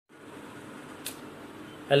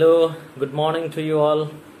Hello, good morning to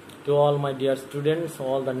all my dear students,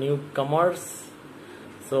 all the newcomers.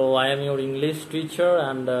 So I am your English teacher,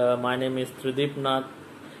 and my name is Tridip Nath,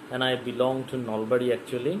 and I belong to Nalbari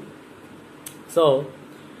actually. So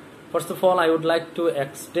first of all, I would like to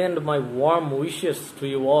extend my warm wishes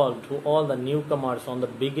to all the newcomers on the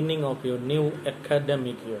beginning of your new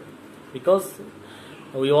academic year, because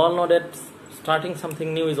we all know that starting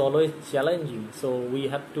something new is always challenging. So we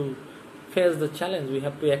have to face the challenge, we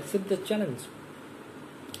have to accept the challenge.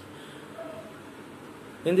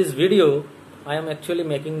 In this video, I am actually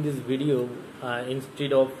making this video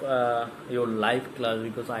instead of your live class,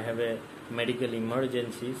 because I have a medical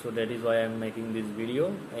emergency, so that is why I am making this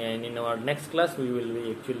video. And in our next class we will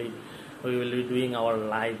be doing our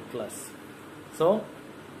live class. So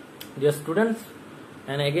dear students,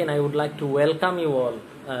 and again I would like to welcome you all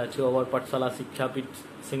to our Pathshala Shikshapit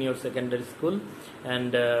Senior Secondary School,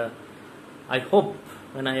 and I hope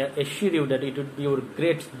and I assure you that it would be your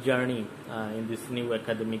great journey in this new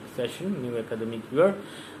academic session, new academic year,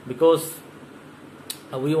 because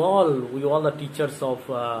we all the teachers of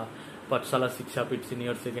Pathshala Shikshapit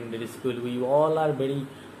Senior Secondary School, we all are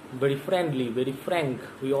very friendly, very frank.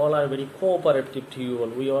 We all are very cooperative to you all.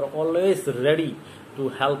 We are always ready to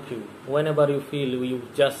help you. Whenever you feel, you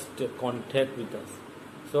just contact with us.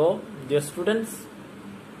 So dear students,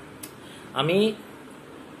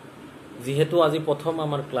 যেহেতু আজি প্রথম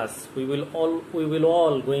আমার class, we will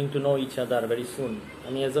all going to know each other very soon.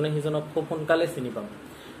 আমি এজনে হিজনক খুব সোনকালে চিনি পাম,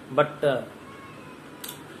 but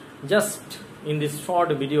just in this short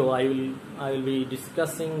video I will be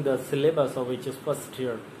discussing the syllabus of which is first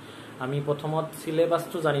year. আমি প্রথমত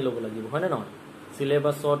syllabus-টো জানি লব লাগিব, হয় না নহয়?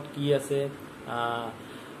 Syllabus-ত কি আছে,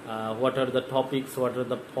 what are the topics, what are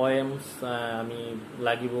the poems, আমি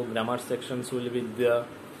লাগিব, grammar sections will be there.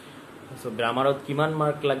 So grammar kiman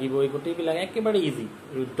mark lagibo ei gotei bilag ekebare easy,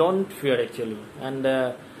 you don't fear actually. And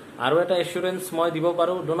aro eta assurance moi dibo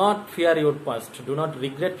paro, do not fear your past, do not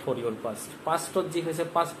regret for your past. Past ji hoise,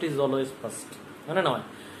 past is always past, jane noy.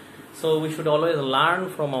 So we should always learn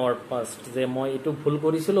from our past, je moi etu bhul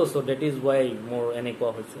korisilo, so that is why more enekwa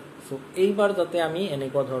hoise. So eibar jate ami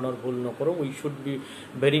enekwa dhoroner bhul nokoro, we should be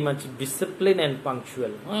very much disciplined and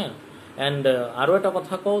punctual. And aro eta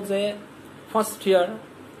kotha ko je first year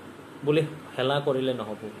বলে হেলা করিলে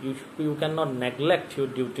নহব, you cannot neglect your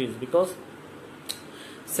duties, because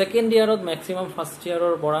second year of maximum first year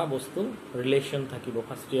or Bora বস্তু relation থাকিব,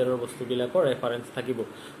 first year or বস্তু বিলাকৰ reference থাকিব.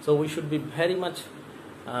 So we should be very much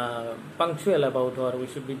punctual about, or we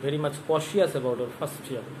should be very much cautious about our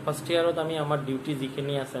first year ত আমি আমাৰ duty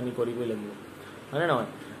যিখিনি আছে আমি কৰিবই লাগিব, মানে নহয়.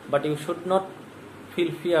 But you should not feel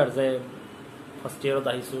fear যে first year ত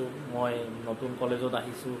আহিছো, মই নতুন কলেজত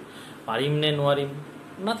আহিছো, পাৰিম নে নোৱাৰিম.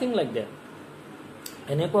 Nothing like that.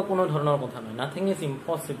 এনেকুৱা কোনো ধৰণৰ কথা নাই. Nothing is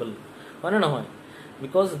impossible, হয় না নহয়?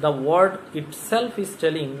 Because the word itself is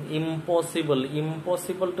telling impossible.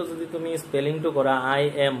 Impossible to যদি তুমি স্পেলিং টো কৰা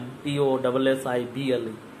IMPOSSIBLE,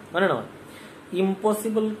 হয় না নহয়?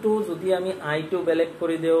 Impossible to যদি আমি I টো বেলেগ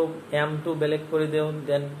কৰি দেও, M টো বেলেগ কৰি দেও,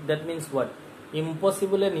 then that means what?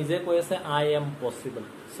 Impossible নিজে কৈ আছে I am possible.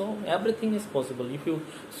 So everything is possible. If you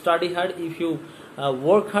study hard, if you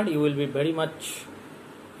work hard, you will be very much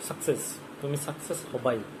success. তুমি success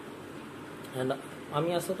হবাই, and আমি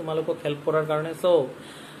আছো তোমালোকক হেল্প কৰাৰ কাৰণে. So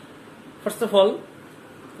first of all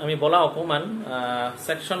আমি বলা অকমান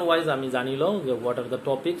section wise আমি জানি লও যে what are the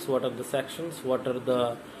topics, what are the sections, what are the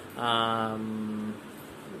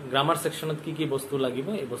grammar section ত কি কি বস্তু লাগিব,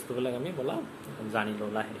 এই বস্তুবিলাক আমি বলা জানি লও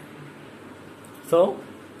লাহে. So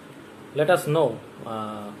let us know,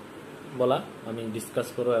 বলা আমি ডিসকাস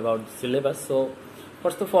করো about syllabus. So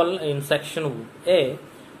first of all, in section A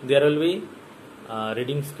there will be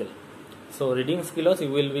reading skill. So reading skills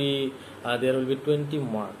you will be there will be 20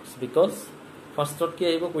 marks, because first thought ki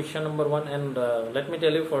aibo question number 1, and let me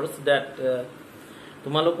tell you first that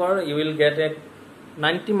tumalokor you will get a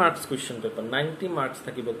 90 marks question paper. 90 marks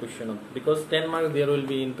thakibo question, because 10 marks there will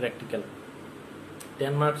be in practical,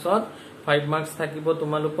 10 marks or 5 marks thakibo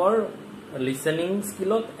tumalokor listening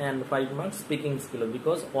skill and 5 marks speaking skill,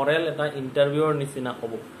 because oral eta interviewer nisina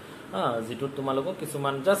hobo, যেটো তোমালোকক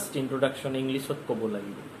কিছুমান just introduction ইংলিশত ক'ব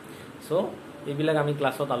লাগিব. So এইবিলাক আমি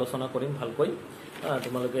ক্লাছত আলোচনা কৰিম ভালকৈ,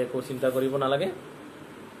 তোমালোকে একো চিন্তা কৰিব নালাগে.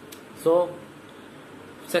 সো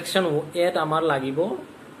সেকশন এ ত আমাৰ লাগিব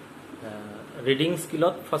ৰিডিং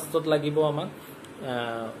স্কিলত. ফাৰ্ষ্টত লাগিব আমাক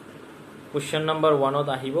কোৱেশ্চন নম্বৰ 1 ত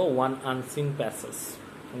আহিব one unseen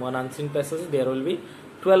passage. There will be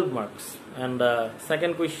 12 marks. And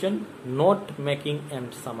second question, note making and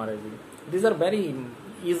summarizing. These are very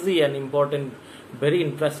easy and important, very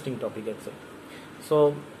interesting topic actually. So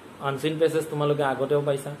unseen passage তোমালোকে আগতেও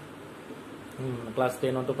পাইছা class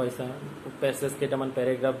 10 তো পাইছা passage কেইটামান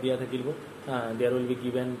paragraph দিয়া থাকিব there will be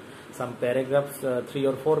given some paragraphs 3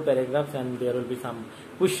 or 4 paragraphs and there will be some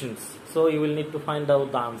questions so you will need to find out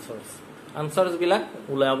the answers bilak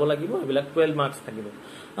ulaiabo lagibo ebilak 12 marks থাকিব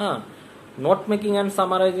note making and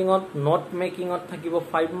summarizing ot note making ot থাকিব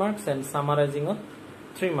 5 marks and summarizing ot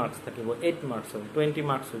 3 marks থাকিব 8 marks 20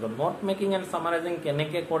 marks hoibo note making and summarizing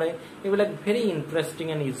keneke kore ebilak very interesting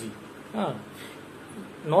and easy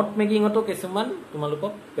note making তো কিছুমান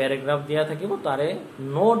তোমালোকক paragraph দিয়া থাকিব তাৰে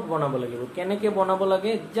note বনাব লাগিব কেনেকে বনাব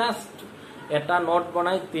লাগে জাস্ট এটা নোট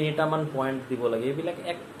বনাই তিনিটা মান পয়েন্ট দিব লাগে এবিলাক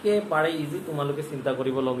একেবাৰে ইজি তোমালোকে চিন্তা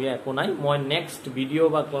কৰিব লগিয়া একো নাই মই নেক্সট ভিডিও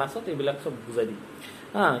বা ক্লাছত এবিলাক সব বুজাই দিম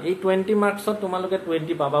এই 20 মার্কসত তোমালোকে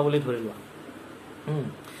 20 পাবা বুলি ধৰি লোৱা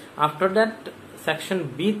আফটাৰ দ্যাট সেকশন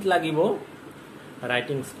বি ত লাগিব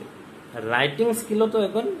রাইটিং স্কিল তো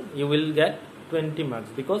এখন U will get 20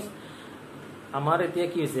 marks because আমার এতিয়া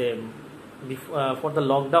কি হৈছে for the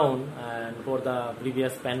lockdown and for the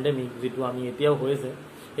previous pandemic যেটো আমি এতিয়াও হয়েছে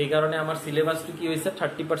এই কারণে আমার সিলেবাসটো কি হয়েছে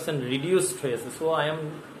 30% রিডিউসড হয়েছে so I am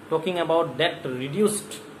talking about that reduced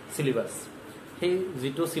syllabus সেই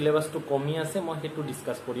যেটো সিলেবাসটো কমি আছে মই হেতু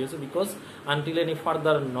ডিসকাস কৰি আছো because until any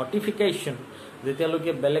further notification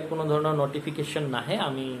যেতিয়ালৈকে বেলেগ কোনো ধৰণৰ নোটিফিকেশন নাহে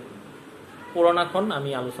আমি পুৰণাখন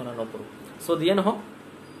আমি আলোচনা নকৰো সো দিয়ে নহওক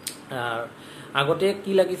আগতে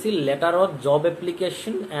কি লাগিছিল লেটাৰত job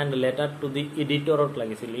application and letter to the এডিটৰত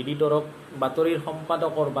লাগিছিল এডিটৰক বাতৰিৰ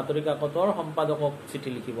সম্পাদকৰ বাতৰি কাকতৰ সম্পাদকক চিঠি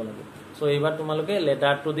লিখিব লাগে সো এইবাৰ তোমালোকে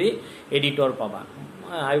লেটাৰ টু দি এডিটৰ পাবা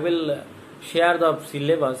আই উইল শেয়ার দ্য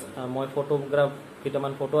সিলেবাস মই ফটোগ্রাফ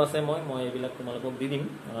কেইটামান ফটো আছে মই এইবিলাক তোমালোকক দি দিম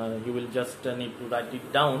U will just need to right it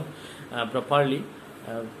down properly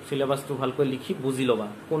সিলেবাসটো ভালকৈ লিখি বুজি লবা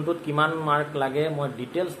কোনটোত কিমান মার্ক লাগে মই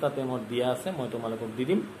ডিটেইলস তাতে মই দিয়া আছে মই তোমালোকক দি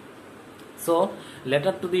দিম So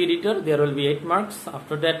letter to the editor there will be 8 marks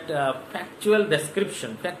after that factual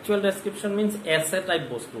description means essay type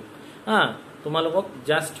bostu তোমালোকক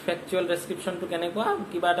জাস্ট ফ্যাকচুয়াল ডেসক্রিপশন টু কেনেকুৱা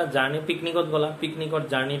কিবা এটা জাৰ্নি পিকনিকত গলা পিকনিকৰ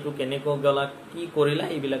জাৰ্নি টু কেনেকুৱা গলা কি কৰিলা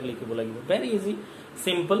এইবিলাক লিখিব লাগিব ভেৰি ইজি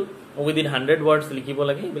সিম্পল উইদিন 100 ওয়াৰ্ডস লিখিব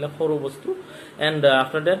লাগে এইবিলাক সৰু বস্তু এন্ড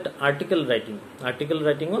আফটাৰ দ্যাট আৰ্টিকেল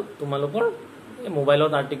ৰাইটিংত তোমালোকৰ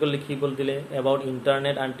মোবাইলত আৰ্টিকেল লিখিব দিলে এবাউট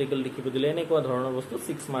ইন্টাৰনেট আৰ্টিকেল লিখিব দিলে এনেকুৱা ধৰণৰ বস্তু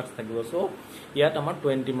 6 মাৰ্কস থাকিব সো ইয়াত আমাৰ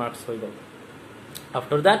 20 মার্কস হৈ গল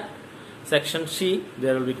after that section C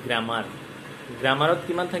there will be গ্রামারত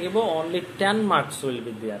কিমান থাকিব only 10 marks will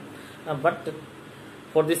be there but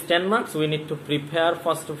for this 10 marks we need to prepare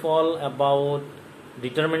first of all about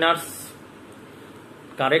determiners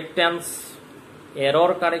correct tense error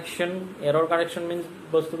correction means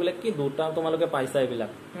বস্তু বিলাক কি দুটা তোমালোকে পাইছা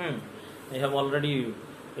এইবিলাক I have already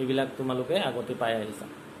এইবিলাক তোমালোকে আগতে পাই আহিছা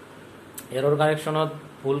error correctionত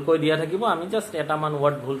ভুল কৈ দিয়া থাকিব আমি জাস্ট এটা মান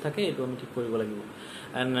ওয়ার্ড ভুল থাকে এটো আমি ঠিক কৰিব লাগিব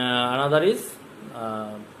and another is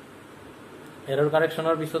error correction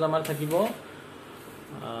or bisod amar thakibo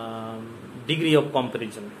degree of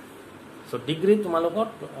comparison so degree tumalokot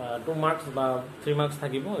 2 marks ba 3 marks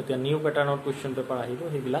thakibo eta new pattern or question paper ahibo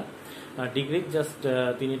hebila degree just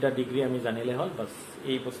tinita degree ami janile hol bas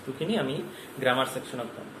ei bostu khini ami grammar section of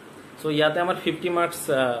pam so yate amar 50 marks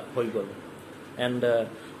hoi gol and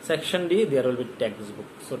section D there will be textbook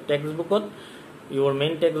so textbook your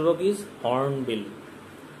main textbook is hornbill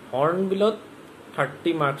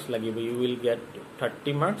 30 marks lagibo you will get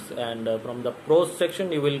 30 marks and from the prose section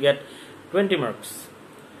you will get 20 marks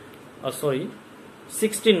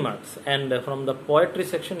 16 marks and from the poetry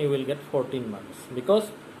section you will get 14 marks because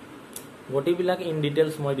goti bilak in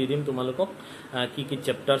details moi didim tumalokok ki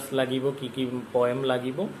chapters lagibo ki poem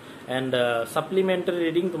lagibo and supplementary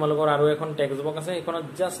reading tumalokor aro ekhon textbook ase ekhonot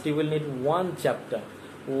just you will need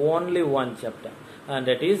only one chapter and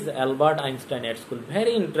that is Albert Einstein at school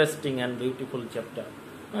very interesting and beautiful chapter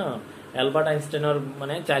Albert Einstein or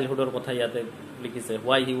mane childhood or kotha yate likhise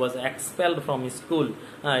why he was expelled from his school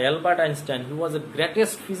Albert Einstein he was the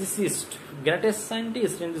greatest physicist greatest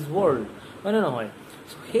scientist in this world হয় না হয়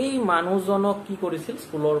so hey মানুজনক কি কৰিছিল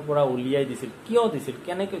স্কুলৰ পৰা উলিয়াই দিছিল কিয় দিছিল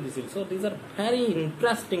কেনেকৈ দিছিল so these are very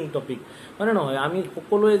interesting topic হয় না হয় আমি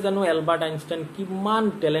সকলোৱে জানো Albert Einstein কিমান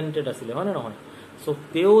talented আছিল হয় না নহয় so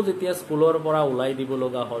teo jetia schoolor pora ulai dibo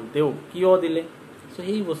loga hol teo kiyo dile so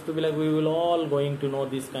hei bostu bilak we will all going to know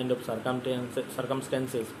this kind of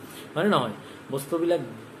circumstances mane na hoy bostu bilak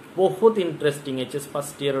bahut interesting hs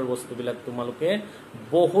first year or bostu bilak tumaloke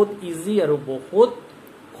bahut easy aru bahut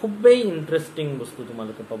khubei interesting bostu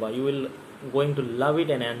tumaloke paba you will going to love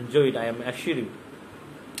it and enjoy it I am assure you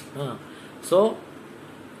so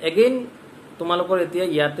again tumalokor etia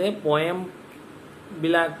yate poem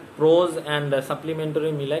বিলাক prose and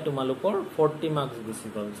supplementary মিলাই তোমালোকৰ 40 marks গুছি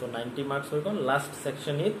গল so 90 marks হৈ গল last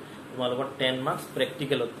section ইত তোমালোকৰ 10 marks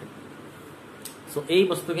প্ৰ্যাকটিক্যালত থাকে so এই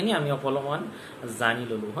বস্তুখিনি আমি অকলমান জানি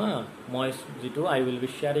ললো হা মই যেটো আই will be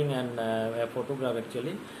sharing and photograph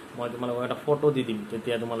actually মই তোমালোকক এটা ফটো দি দিম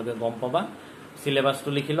তেতিয়া তোমালোকে গম পাবা সিলেবাসটো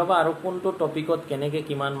লিখি লবা আৰু কোনটো টপিকত কেনেকে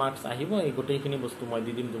কিমান মাৰ্কস আহিব এই গোটেইখিনি বস্তু মই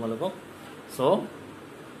দি দিম তোমালোকক সো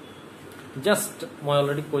just I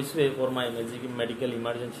already কৈছো for my medical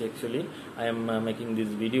emergency actually I am making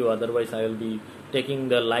this video otherwise I will be taking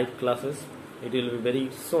the live classes it will be very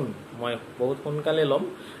soon মই বহুত সোনকালে লম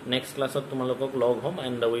next class ত তোমালোকক লগ হম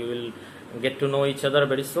and we will get to know each other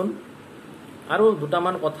very soon আৰু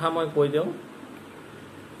দুটামান কথা মই কৈ দেও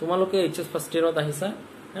তোমালোকে HS first year ত আহিছা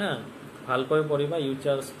হা ভালকৈ পঢ়িবা you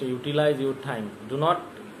just utilize your time do not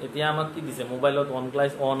এতিয়া আমাক কি দিছে মোবাইলত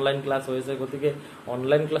অনলাইন ক্লাস হৈছে গতিকে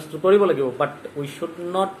অনলাইন ক্লাসটো কৰিব লাগিব বাট উই শুড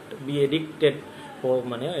নট বি এডিক্টেড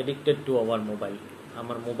মানে এডিক্টেড টু আওয়ার মোবাইল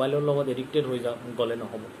আমাৰ মোবাইলৰ লগত এডিক্টেড হৈ গলে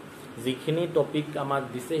নহব যিখিনি টপিক আমাক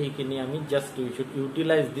দিছে সেইখিনি আমি just we should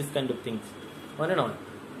utilise this kind of things মানে নহয়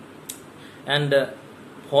এন্ড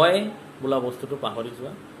ভয় বোলা বস্তুটো পাহৰি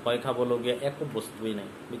যোৱা ভয় খাবলগীয়া একো বস্তুই নাই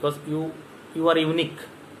বিকজ ইউ আর ইউনিক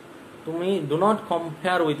তুমি do not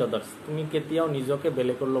compare with others তুমি কেতিয়াও নিজকে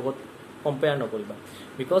বেলেগৰ লগত কম্পেয়াৰ নকৰিবা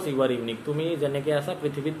because you are unique তুমি যেনেকৈ আছা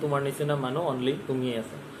পৃথিৱীত তোমাৰ নিচিনা মানুহ only তুমিয়ে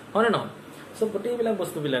আছা হয় না সো গোটেইবিলাক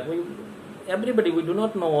বস্তুবিলাক everybody we do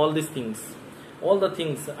not know all these things all the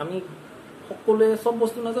things আমি সকলোৱে সব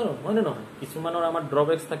বস্তু নাজানো হয় না নহয় কিছুমানৰ আমাৰ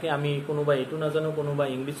ড্ৰবেক্স থাকে আমি কোনোবা এটো নাজানো কোনোবা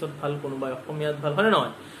ইংলিশত ভাল কোনোবা অসমীয়াত ভাল হয় না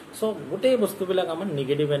নহয় সো গোটেই বস্তুবিলাক আমাৰ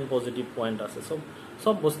নেগেটিভ এন্ড পজিটিভ পইণ্ট আছে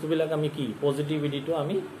সব বস্তুবিলাক আমি কি পজিটিভিটিটো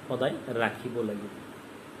আমি সদায় ৰাখিব লাগিব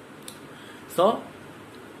সো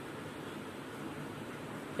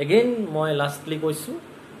এগেইন মই লাষ্টলি কৈছো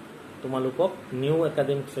তোমালোকক নিউ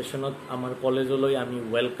একাডেমিক সেশনত আমাৰ কলেজলৈ আমি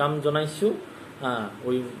ওয়েলকাম জনাইছো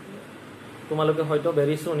উই তোমালোকে হয়তো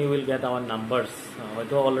very soon you will get our numbers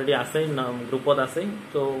হয়তো অলৰেডি আছে গ্ৰুপত আছে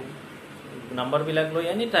তো নাম্বাৰ বিলাক লৈ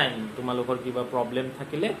এনি টাইম তোমালোকৰ কিবা প্ৰবলেম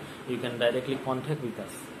থাকিলে you can directly contact with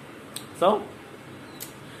us so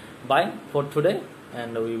bye for today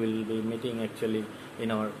and we will be meeting actually in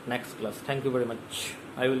our next class thank you very much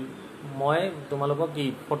I will মই তোমালোকক কি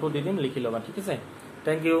ফটো দি দিম লিখি লবা ঠিক আছে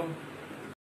thank you